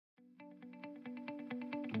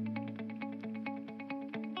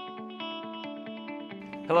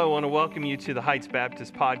Hello, I want to welcome you to the Heights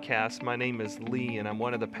Baptist Podcast. My name is Lee, and I'm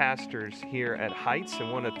one of the pastors here at Heights, and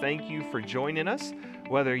want to thank you for joining us,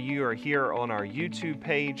 whether you are here on our YouTube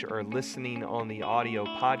page or listening on the audio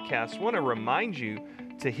podcast. I want to remind you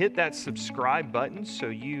to hit that subscribe button so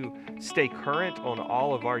you stay current on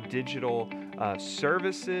all of our digital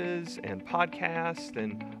services and podcasts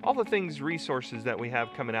and all the things, resources that we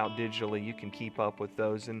have coming out digitally. You can keep up with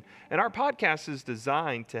those. And our podcast is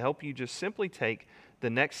designed to help you just simply take the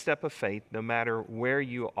next step of faith, no matter where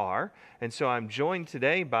you are. And so I'm joined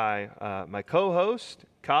today by my co-host,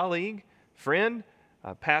 colleague, friend,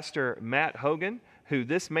 Pastor Matt Hogan, who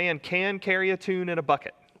this man can carry a tune in a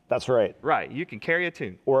bucket. That's right. Right, you can carry a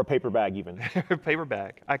tune. Or a paper bag even. Paper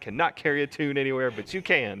bag. I cannot carry a tune anywhere, but you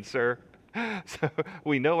can, sir. So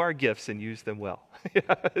we know our gifts and use them well.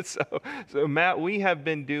 So Matt, we have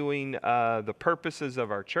been doing the purposes of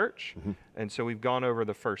our church. And so we've gone over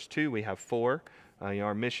the first two. We have four.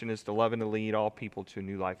 Our mission is to love and to lead all people to a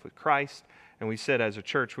new life with Christ. And we said as a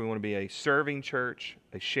church, we want to be a serving church,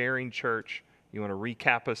 a sharing church. You want to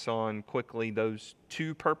recap us on quickly those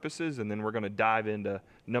two purposes, and then we're going to dive into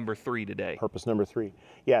number 3 today. Purpose number 3.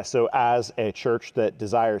 Yeah, so as a church that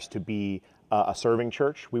desires to be a serving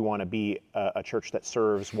church, we want to be a church that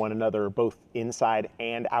serves one another both inside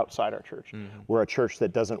and outside our church. We're a church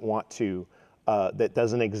that doesn't want to that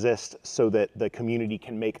doesn't exist so that the community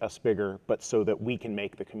can make us bigger, but so that we can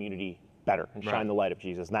make the community better and shine the light of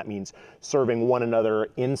Jesus. And that means serving one another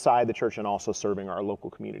inside the church and also serving our local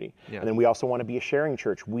community. And then we also want to be a sharing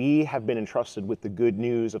church. We have been entrusted with the good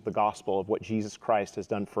news of the gospel of what Jesus Christ has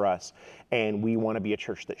done for us. And we want to be a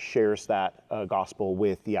church that shares that gospel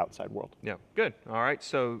with the outside world. Yeah, good. All right,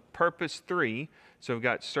 so purpose 3. So we've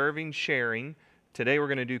got serving, sharing. Today we're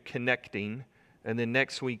going to do connecting. And then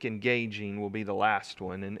next week, engaging will be the last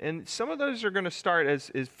one. And some of those are going to start as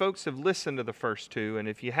folks have listened to the first two. And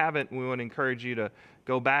if you haven't, we want to encourage you to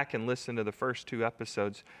go back and listen to the first 2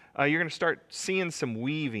 episodes. You're going to start seeing some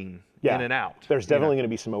weaving in and out. There's definitely going to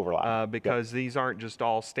be some overlap. Because these aren't just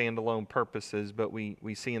all standalone purposes, but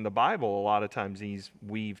we see in the Bible a lot of times these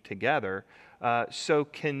weave together. So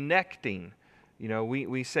connecting. You know,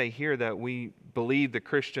 we say here that we believe the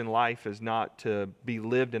Christian life is not to be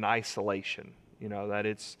lived in isolation. You know, that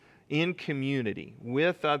it's in community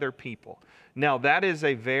with other people. Now, that is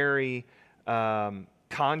a very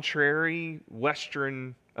contrary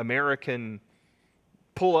Western American,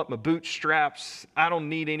 pull up my bootstraps, I don't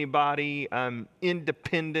need anybody, I'm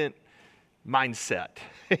independent mindset.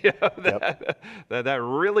 That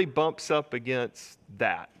really bumps up against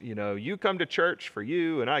that. You know, you come to church for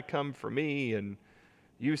you and I come for me, and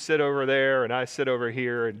you sit over there and I sit over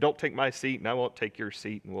here, and don't take my seat and I won't take your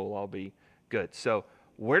seat, and we'll all be good. So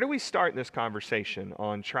where do we start in this conversation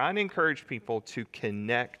on trying to encourage people to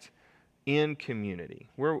connect in community?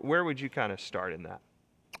 Where would you kind of start in that?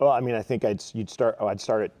 Well, I mean, I think I'd start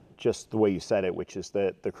it just the way you said it, which is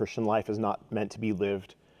that the Christian life is not meant to be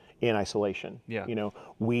lived in isolation. Yeah. You know,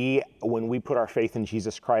 when we put our faith in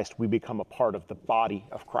Jesus Christ, we become a part of the body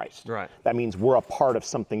of Christ. Right. That means we're a part of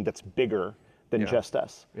something that's bigger than just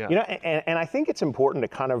us. Yeah. You know, and I think it's important to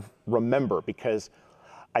kind of remember, because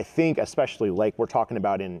I think, especially like we're talking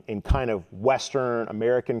about in kind of Western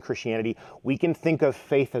American Christianity, we can think of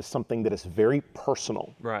faith as something that is very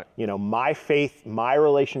personal. Right. You know, my faith, my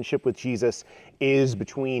relationship with Jesus is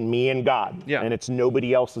between me and God, and it's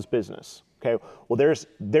nobody else's business. Okay. Well,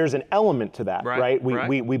 there's an element to that, right?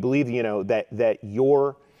 We believe, you know, that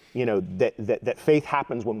faith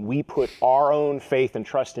happens when we put our own faith and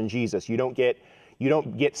trust in Jesus. You don't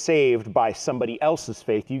get saved by somebody else's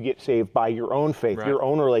faith. You get saved by your own faith, your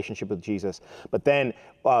own relationship with Jesus. But then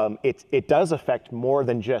it does affect more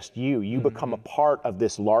than just you. You become a part of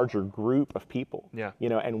this larger group of people. Yeah. You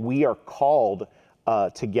know, and we are called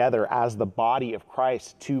together as the body of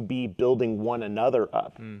Christ to be building one another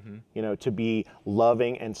up. You know, to be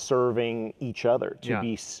loving and serving each other, to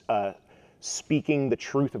be speaking the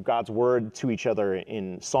truth of God's word to each other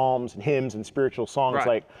in psalms and hymns and spiritual songs,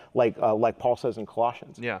 like Paul says in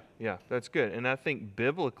Colossians. Yeah, that's good. And I think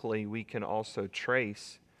biblically we can also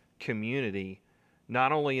trace community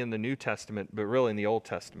not only in the New Testament, but really in the Old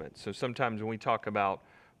Testament. So sometimes when we talk about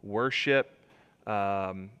worship,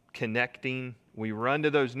 connecting, we run to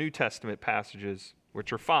those New Testament passages,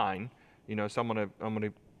 which are fine. You know, so I'm gonna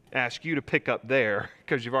ask you to pick up there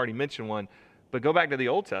because you've already mentioned one. But go back to the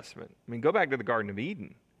Old Testament. I mean, go back to the Garden of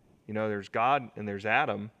Eden. You know, there's God and there's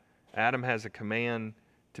Adam. Adam has a command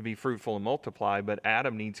to be fruitful and multiply, but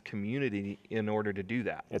Adam needs community in order to do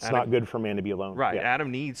that. It's not good for man to be alone. Right. Yeah. Adam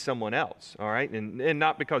needs someone else, all right? And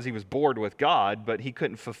not because he was bored with God, but he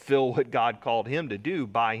couldn't fulfill what God called him to do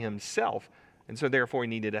by himself. And so therefore he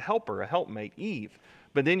needed a helper, a helpmate, Eve.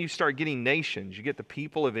 But then you start getting nations. You get the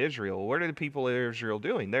people of Israel. What are the people of Israel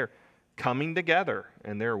doing? They're coming together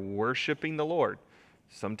and they're worshiping the Lord.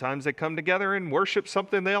 Sometimes they come together and worship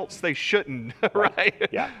something else they shouldn't, right?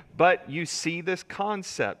 Yeah. But you see this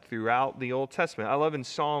concept throughout the Old Testament. I love in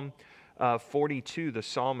Psalm 42, the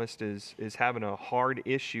psalmist is having a hard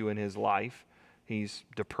issue in his life. He's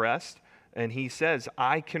depressed, and he says,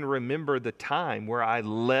 I can remember the time where I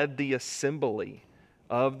led the assembly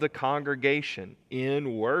of the congregation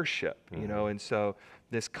in worship, you know, and so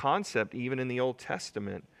this concept, even in the Old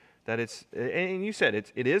Testament, that it's, and you said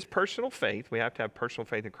it is personal faith. We have to have personal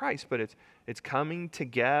faith in Christ, but it's coming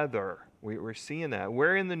together. We're seeing that.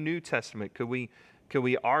 Where in the New Testament could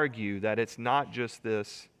we argue that it's not just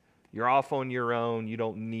this, you're off on your own, you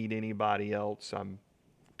don't need anybody else, I'm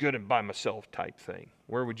good and by myself type thing?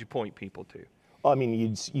 Where would you point people to? Well, I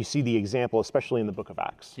mean, you see the example, especially in the book of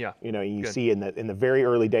Acts. Yeah. You know, you Good. see in the very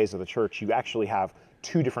early days of the church, you actually have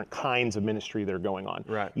two different kinds of ministry that are going on.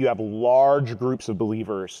 Right. You have large groups of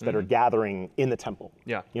believers that are gathering in the temple.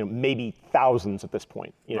 Yeah. You know, maybe thousands at this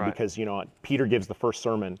point. You know, Right. because Peter gives the first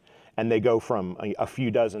sermon, and they go from a few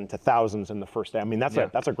dozen to thousands in the first day. I mean, that's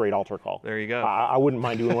a great altar call. There you go. I wouldn't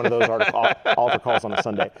mind doing one of those altar calls on a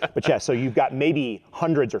Sunday. But yeah, so you've got maybe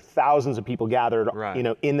hundreds or thousands of people gathered, Right. you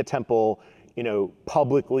know, in the temple, you know,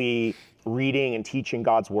 publicly reading and teaching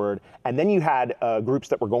God's word. And then you had groups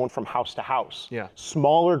that were going from house to house. Yeah.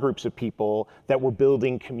 Smaller groups of people that were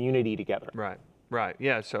building community together. Right.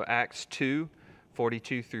 Yeah, so Acts 2,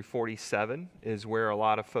 42 through 47 is where a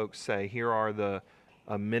lot of folks say, here are the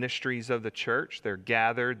ministries of the church. They're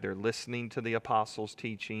gathered, they're listening to the apostles'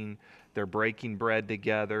 teaching, they're breaking bread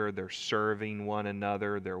together, they're serving one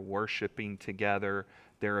another, they're worshiping together,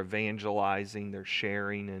 they're evangelizing, they're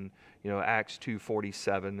sharing. And, you know, Acts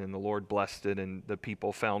 2:47, and the Lord blessed it, and the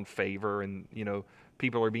people found favor, and, you know,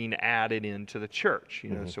 people are being added into the church, you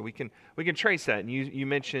know. So we can trace that. And you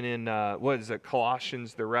mentioned in what is it,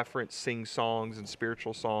 Colossians, the reference sing songs and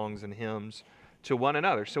spiritual songs and hymns to one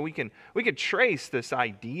another. So we can trace this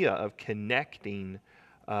idea of connecting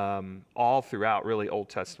all throughout really Old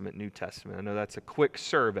Testament, New Testament. I know that's a quick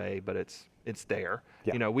survey, but it's there.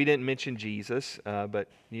 Yeah. You know, we didn't mention Jesus, but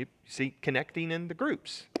you see connecting in the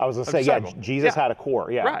groups. I was going to say, several. Jesus had a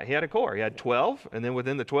core. Yeah. Right, he had a core. He had 12, and then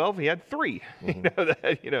within the 12, he had 3.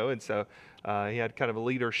 And so he had kind of a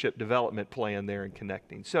leadership development plan there in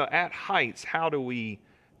connecting. So at Heights, how do we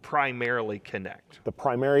primarily connect? The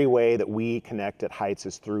primary way that we connect at Heights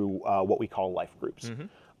is through what we call life groups.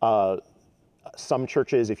 Some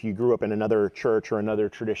churches, if you grew up in another church or another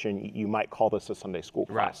tradition, you might call this a Sunday school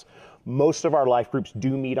class. Most of our life groups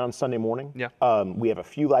do meet on Sunday morning. Yeah. We have a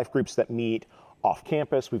few life groups that meet off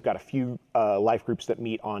campus. We've got a few life groups that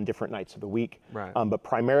meet on different nights of the week. Right. But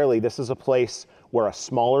primarily, this is a place where a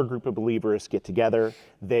smaller group of believers get together.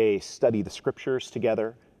 They study the scriptures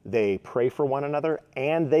together. They pray for one another,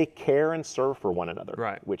 and they care and serve for one another.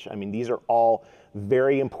 Right. Which, I mean, these are all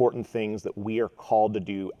very important things that we are called to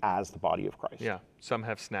do as the body of Christ. Yeah. Some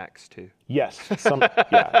have snacks too. Yes. And some of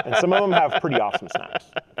them have pretty awesome snacks.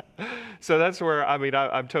 So that's where, I mean,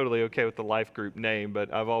 I'm totally okay with the life group name,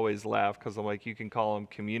 but I've always laughed because I'm like, you can call them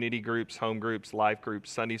community groups, home groups, life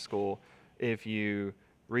groups, Sunday school. If you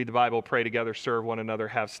read the Bible, pray together, serve one another,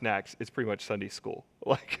 have snacks, it's pretty much Sunday school.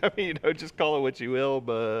 Like, I mean, just call it what you will,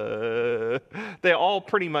 but they all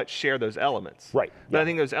pretty much share those elements. Right. But I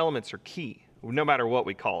think those elements are key, no matter what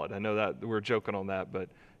we call it. I know that we're joking on that, but,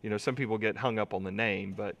 you know, some people get hung up on the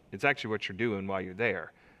name, but it's actually what you're doing while you're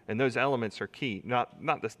there. And those elements are key. Not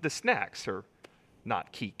the snacks are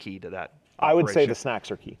not key to that operation. I would say the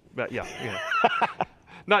snacks are key. But yeah.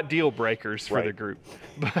 Not deal breakers for the group.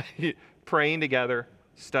 But praying together,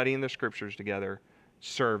 studying the scriptures together,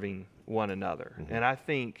 serving one another. And I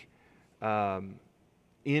think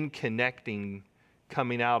in connecting,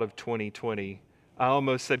 coming out of 2020, I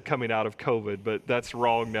almost said coming out of COVID, but that's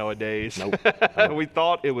wrong nowadays. Nope. We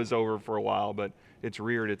thought it was over for a while, but it's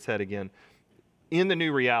reared its head again. In the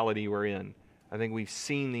new reality we're in, I think we've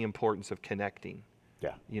seen the importance of connecting.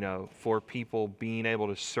 Yeah. You know, for people being able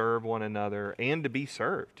to serve one another and to be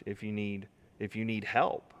served if you need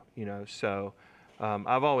help. You know, so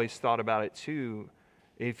I've always thought about it too.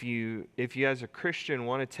 If you as a Christian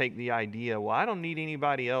want to take the idea, well, I don't need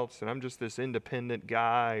anybody else, and I'm just this independent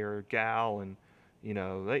guy or gal, and you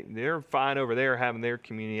know they're fine over there having their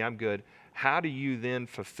community. I'm good. How do you then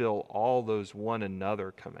fulfill all those one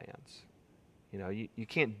another commands? You know, you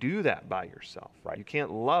can't do that by yourself. Right. You can't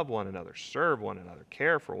love one another, serve one another,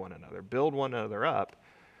 care for one another, build one another up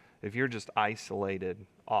if you're just isolated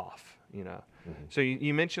off, So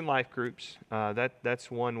you mentioned life groups.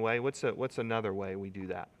 That's one way. What's another way we do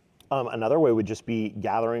that? Another way would just be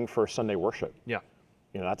gathering for Sunday worship. Yeah.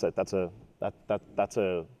 That's a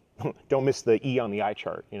don't miss the E on the eye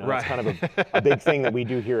chart. Right. That's kind of a big thing that we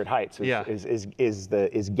do here at Heights Yeah.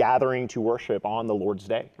 is gathering to worship on the Lord's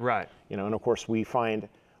Day. Right. And of course we find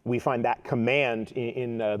that command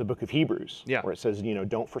in the book of Hebrews, Yeah. where it says,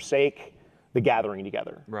 don't forsake the gathering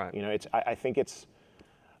together. Right. I think it's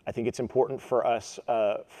important for us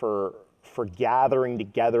for gathering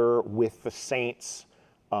together with the saints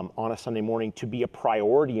on a Sunday morning to be a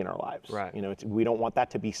priority in our lives. Right. We don't want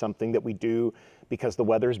that to be something that we do because the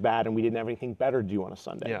weather's bad and we didn't have anything better to do on a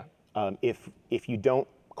Sunday. Yeah. If you don't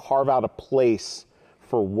carve out a place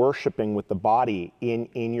for worshiping with the body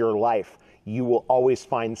in your life, you will always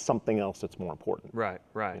find something else that's more important. Right.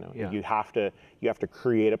 Yeah. You have to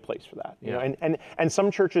create a place for that. Yeah. And some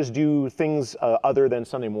churches do things other than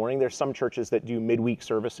Sunday morning. There's some churches that do midweek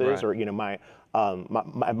services, Right. or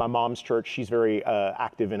my mom's church. She's very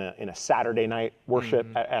active in a Saturday night worship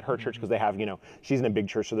at her church, because they have she's in a big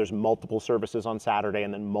church, so there's multiple services on Saturday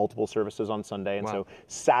and then multiple services on Sunday, and Wow. so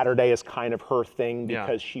Saturday is kind of her thing Yeah.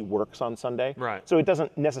 because she works on Sunday. Right. So it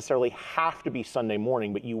doesn't necessarily have to be Sunday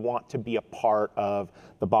morning, but you want to be a part of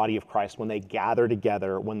the body of Christ when they gather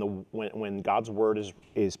together, when God's word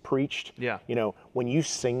is preached. Yeah. When you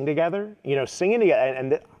sing together, singing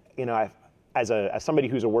together, and as somebody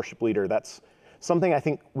who's a worship leader, that's something I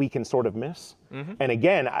think we can sort of miss. Mm-hmm. And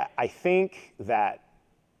again, I think that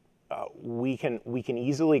we can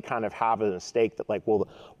easily kind of have a mistake that the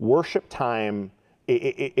worship time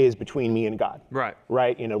is between me and God. Right.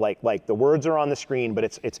 Right. Like the words are on the screen, but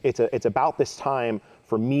it's about this time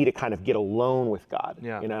for me to kind of get alone with God.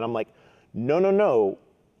 Yeah. And I'm like, no.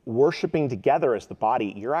 Worshiping together as the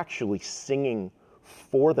body, you're actually singing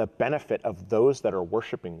for the benefit of those that are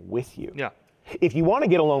worshiping with you. Yeah. If you want to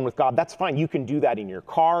get alone with God, that's fine. You can do that in your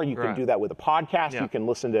car. You can Right. do that with a podcast. Yeah. You can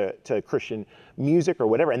listen to Christian music or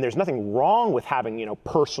whatever. And there's nothing wrong with having,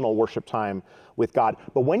 personal worship time with God.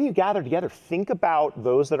 But when you gather together, think about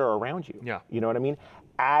those that are around you. Yeah. You know what I mean?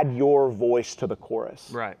 Add your voice to the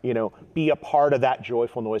chorus. Right. Be a part of that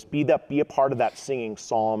joyful noise. Be a part of that singing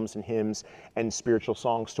psalms and hymns and spiritual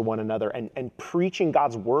songs to one another, and preaching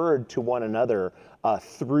God's word to one another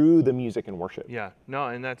through the music and worship. Yeah. No,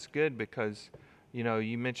 and that's good because,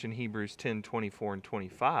 you mentioned Hebrews 10, 24 and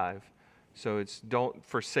 25. So it's don't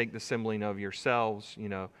forsake the assembling of yourselves,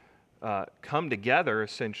 come together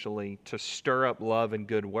essentially to stir up love and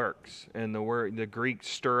good works. And the Greek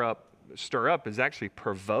stir up is actually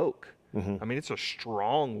provoke. Mm-hmm. I mean, it's a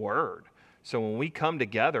strong word. So when we come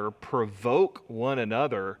together, provoke one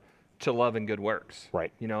another to love and good works.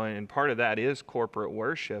 Right. And part of that is corporate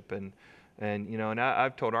worship. And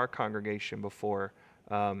I've told our congregation before,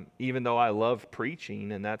 even though I love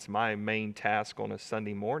preaching and that's my main task on a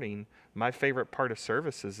Sunday morning, my favorite part of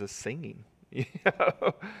services is singing.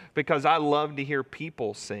 Because I love to hear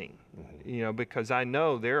people sing. Mm-hmm. Because I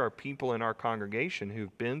know there are people in our congregation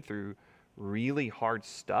who've been through really hard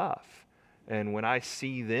stuff. And when I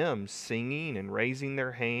see them singing and raising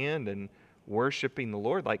their hand and worshiping the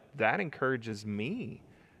Lord, that encourages me,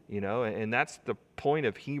 and that's the point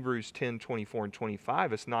of Hebrews 10, 24 and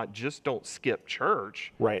 25. It's not just don't skip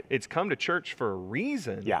church. Right. It's come to church for a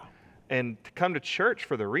reason. Yeah. And to come to church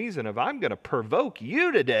for the reason of I'm going to provoke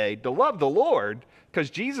you today to love the Lord because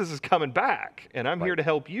Jesus is coming back. And I'm here to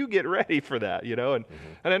help you get ready for that, And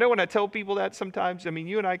I know when I tell people that sometimes,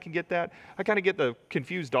 you and I can get that. I kind of get the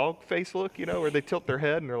confused dog face look, where they tilt their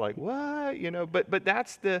head and they're like, what? But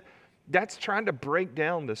that's trying to break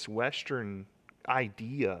down this Western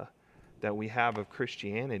idea that we have of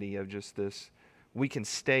Christianity, of just this, we can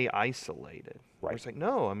stay isolated. Right. It's like,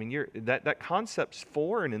 no, that concept's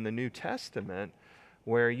foreign in the New Testament,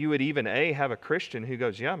 where you would even have a Christian who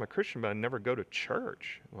goes, yeah, I'm a Christian, but I never go to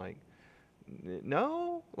church.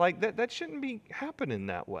 No, that shouldn't be happening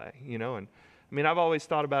that way, And I've always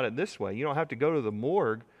thought about it this way. You don't have to go to the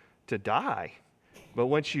morgue to die. But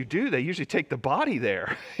once you do, they usually take the body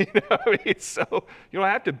there. So you don't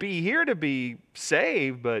have to be here to be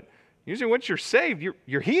saved, but usually once you're saved,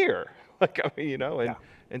 you're here. Yeah.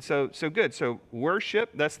 And so good. So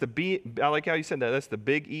worship, that's the B. I like how you said that. That's the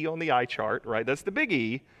big E on the eye chart, right? That's the big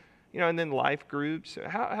E. And then life groups.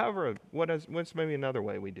 However, what's maybe another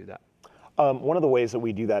way we do that? One of the ways that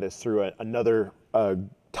we do that is through another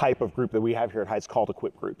type of group that we have here at Heights called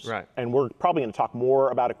Equip Groups. Right. And we're probably going to talk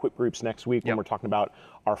more about Equip Groups next week when Yep. we're talking about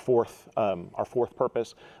our fourth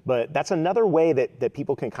purpose. But that's another way that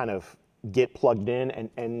people can kind of get plugged in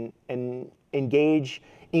and engage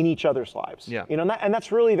in each other's lives. Yeah. You know, and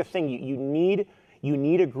that's really the thing. You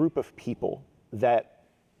need a group of people that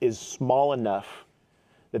is small enough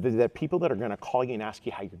that people that are going to call you and ask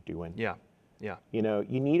you how you're doing. Yeah. Yeah. You know,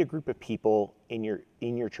 you need a group of people in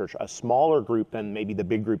your church, a smaller group than maybe the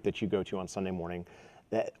big group that you go to on Sunday morning,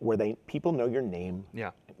 where people know your name.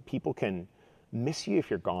 Yeah. People can miss you if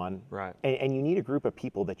you're gone. Right. And you need a group of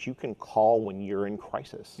people that you can call when you're in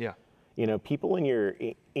crisis. Yeah. You know, people in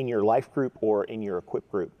your life group or in your equip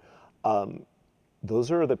group,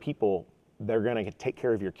 those are the people that are going to take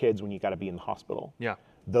care of your kids when you got to be in the hospital. Yeah.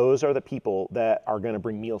 Those are the people that are going to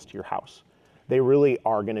bring meals to your house. They really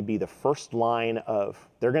are going to be the first line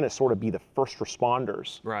they're going to sort of be the first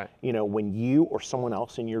responders. Right. You know, when you or someone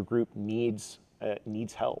else in your group needs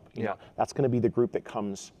help. You know, that's going to be the group that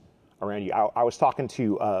comes around you. I was talking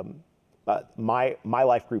to my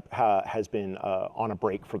life group has been on a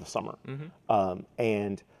break for the summer,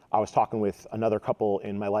 and I was talking with another couple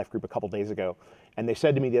in my life group a couple days ago, and they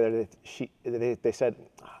said to me the other day, they said,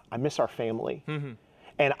 "I miss our family,"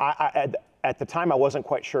 and I at the time I wasn't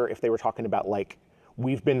quite sure if they were talking about like,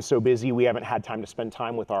 we've been so busy we haven't had time to spend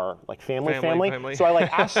time with our like family. So I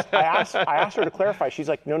asked her to clarify. She's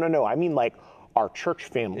like, no, I mean like our church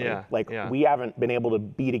family. We haven't been able to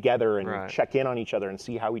be together and check in on each other and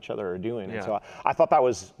see how each other are doing. And so I thought that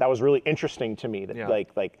was really interesting to me that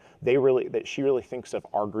that she really thinks of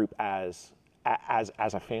our group as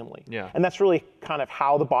a family. Yeah. And that's really kind of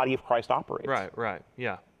how the body of Christ operates. Right.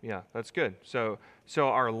 Yeah, that's good. So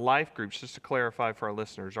our life groups, just to clarify for our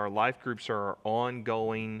listeners, our life groups are our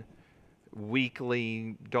ongoing,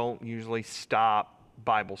 weekly, don't usually stop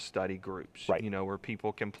Bible study groups, right. You know, where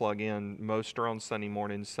people can plug in. Most are on Sunday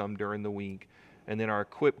mornings, some during the week. And then our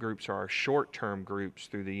equip groups are our short-term groups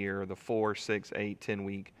through the year, the 4, 6, 8,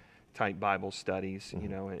 10-week type Bible studies, you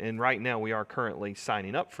know. And right now we are currently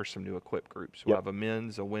signing up for some new equip groups. We'll have a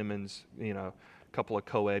men's, a women's, you know, a couple of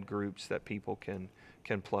co-ed groups that people can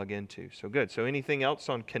plug into. So good. So anything else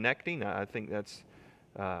on connecting? I think that's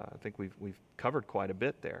I think we've covered quite a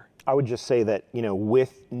bit there. I would just say that, you know,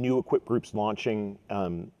 with new equip groups launching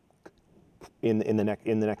in the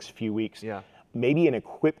next few weeks, maybe an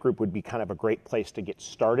equip group would be kind of a great place to get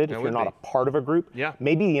started if you're not a part of a group. Yeah.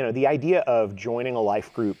 Maybe, you know, the idea of joining a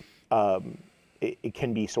life group, it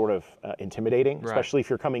can be sort of intimidating, especially if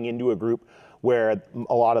you're coming into a group where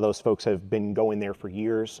a lot of those folks have been going there for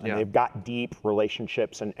years and they've got deep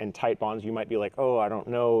relationships and tight bonds. You might be like, oh, I don't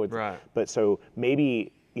know. But so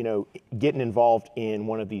maybe, you know, getting involved in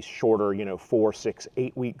one of these shorter, you know, 4, 6,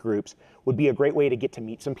 8 week groups would be a great way to get to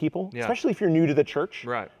meet some people, especially if you're new to the church.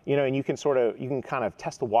 You know, and you can kind of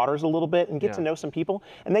test the waters a little bit and get to know some people.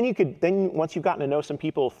 And then once you've gotten to know some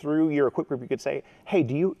people through your equip group, you could say, hey,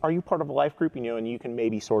 are you part of a life group? You know, and you can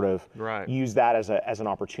maybe sort of use that as an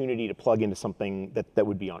opportunity to plug into something that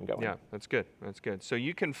would be ongoing. Yeah, that's good. So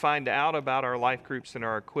you can find out about our life groups and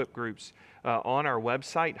our equip groups on our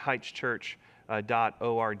website,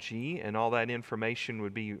 heightschurch.org, and all that information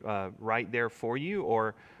would be right there for you,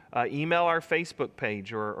 or email our Facebook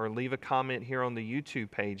page or leave a comment here on the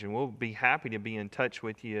YouTube page, and we'll be happy to be in touch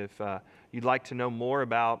with you if you'd like to know more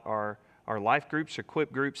about our life groups,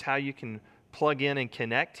 equip groups, how you can plug in and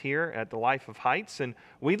connect here at the Life of Heights. And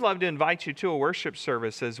we'd love to invite you to a worship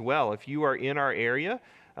service as well. If you are in our area,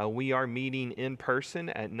 we are meeting in person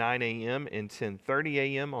at 9 a.m. and 10:30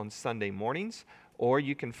 a.m. on Sunday mornings. Or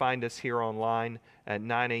you can find us here online at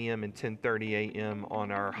 9 a.m. and 10:30 a.m.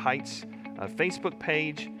 on our Heights Facebook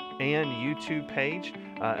page and YouTube page.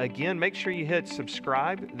 Again, make sure you hit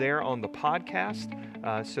subscribe there on the podcast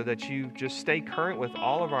so that you just stay current with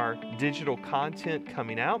all of our digital content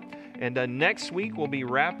coming out. And next week, we'll be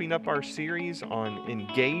wrapping up our series on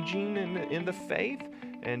engaging in the faith.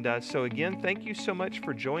 And so again, thank you so much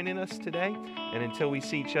for joining us today. And until we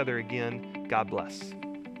see each other again, God bless.